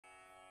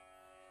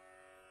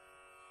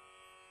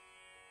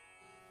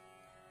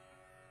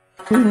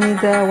We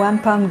need 1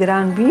 pound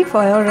ground beef.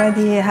 I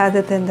already had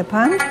it in the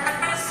pan.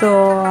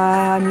 So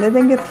I'm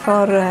letting it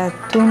for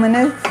 2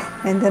 minutes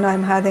and then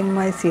I'm adding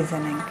my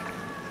seasoning.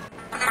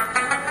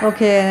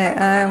 Okay,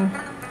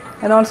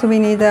 and also we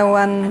need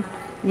 1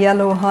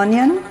 yellow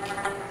onion.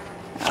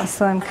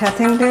 So I'm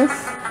cutting this.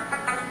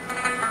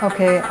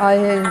 Okay,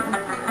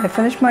 I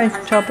finished my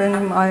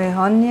chopping my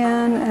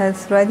onion.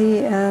 It's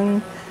ready,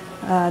 and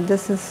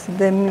this is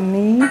the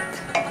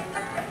meat.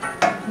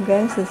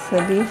 Guys, it's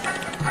the beef.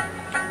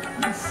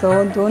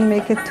 So don't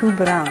make it too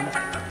brown.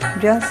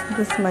 Just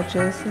this much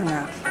is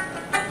enough.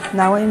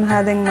 Now I'm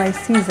adding my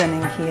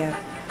seasoning here.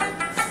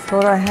 So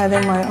I'm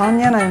adding my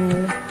onion,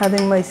 I'm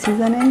adding my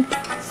seasoning.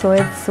 So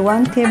it's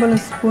 1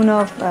 tablespoon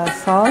of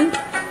salt,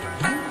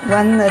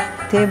 1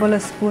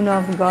 tablespoon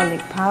of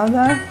garlic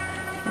powder,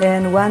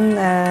 and 1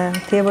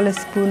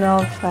 tablespoon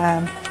of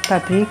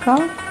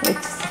paprika.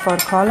 It's for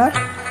color.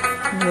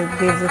 It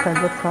gives it a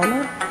good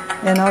color.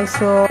 And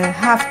also a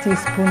 ½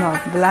 teaspoon of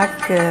black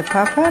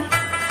pepper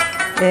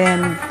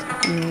and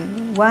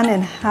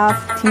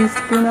 1½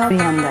 teaspoon of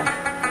coriander.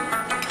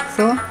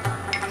 So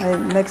I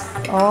mix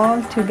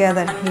all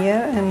together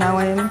here, and now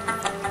I'm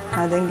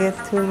adding it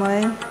to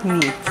my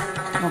meat.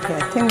 Okay,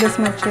 I think this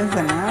much is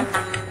enough.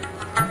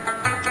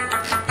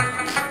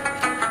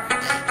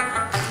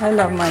 I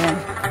love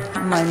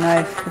my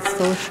knife. It's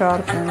so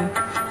sharp and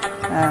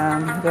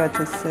good.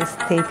 It's a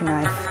steak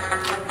knife,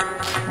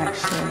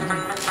 actually.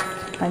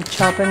 I'm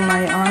chopping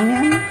my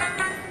onion.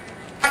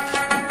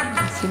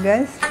 See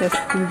guys, just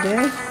do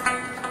this.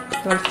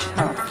 Will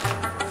chop.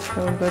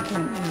 So good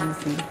and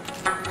easy.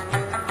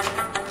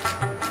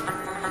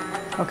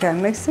 Okay,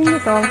 I'm mixing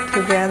it all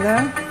together.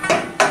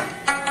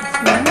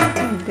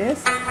 Like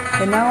this.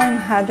 And now I'm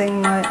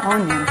adding my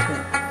onion to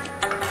it.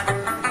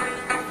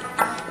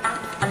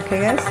 Okay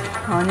guys,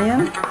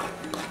 onion.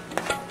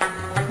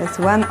 It's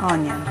 1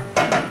 onion.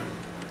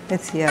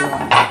 It's yellow.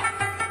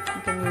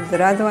 You can use the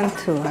red one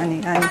too.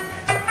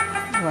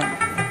 Well,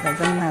 it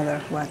doesn't matter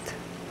what.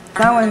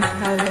 Now I'm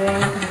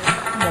adding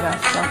the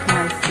rest of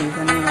my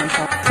seasoning on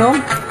top. So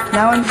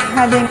now I'm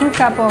adding 2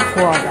 cups of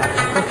water.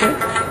 Okay,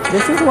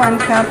 this is 1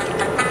 cup.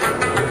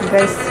 You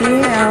guys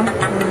see and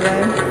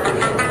then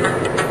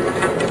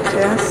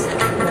just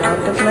drop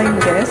it like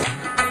this.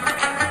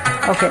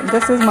 Okay,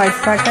 this is my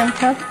 2nd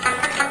cup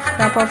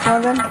of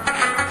water.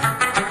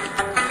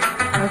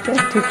 Okay,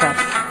 2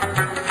 cups.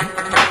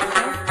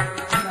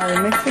 Now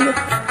we're mixing it.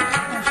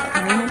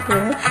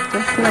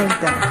 Just like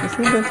that. You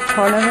see the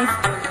color?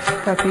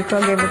 Paprika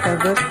gave it a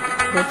good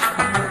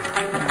color.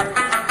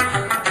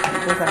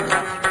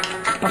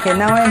 Okay,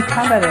 now I'm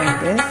covering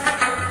this,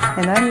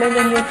 and I'm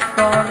leaving it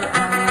for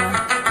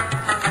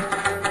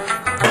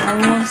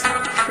almost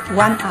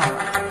 1 hour.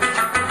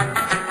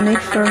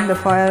 Make sure the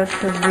fire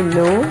should be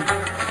low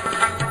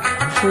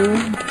to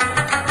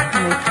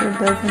make sure it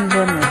doesn't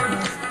burn it.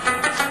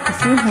 You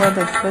see what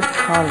a good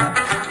color,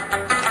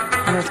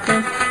 and it's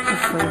good.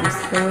 It's really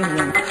so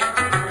yummy.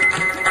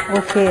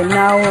 Okay,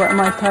 now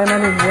my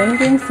timer is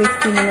ringing.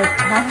 60 minutes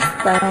past.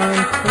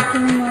 I'm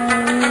taking my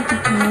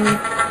meat.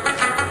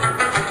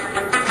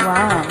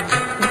 Wow,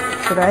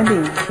 it's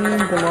ready.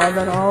 The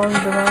water all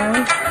dry.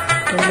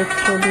 It looks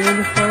so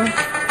beautiful.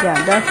 Yeah,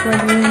 that's what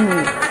we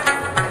need.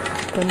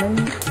 Turning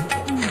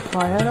the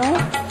fire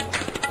off.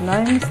 Now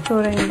I'm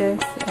storing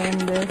this in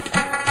this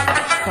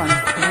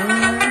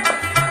container.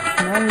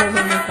 Now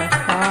leaving it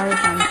aside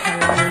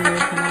until I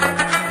make my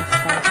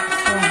stuff.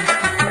 So it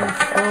smells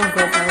so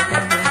good.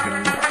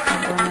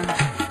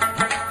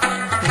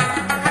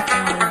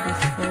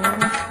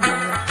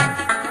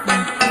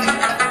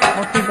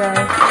 Okay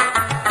guys,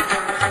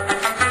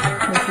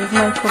 this is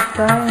my cooked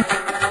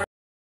time.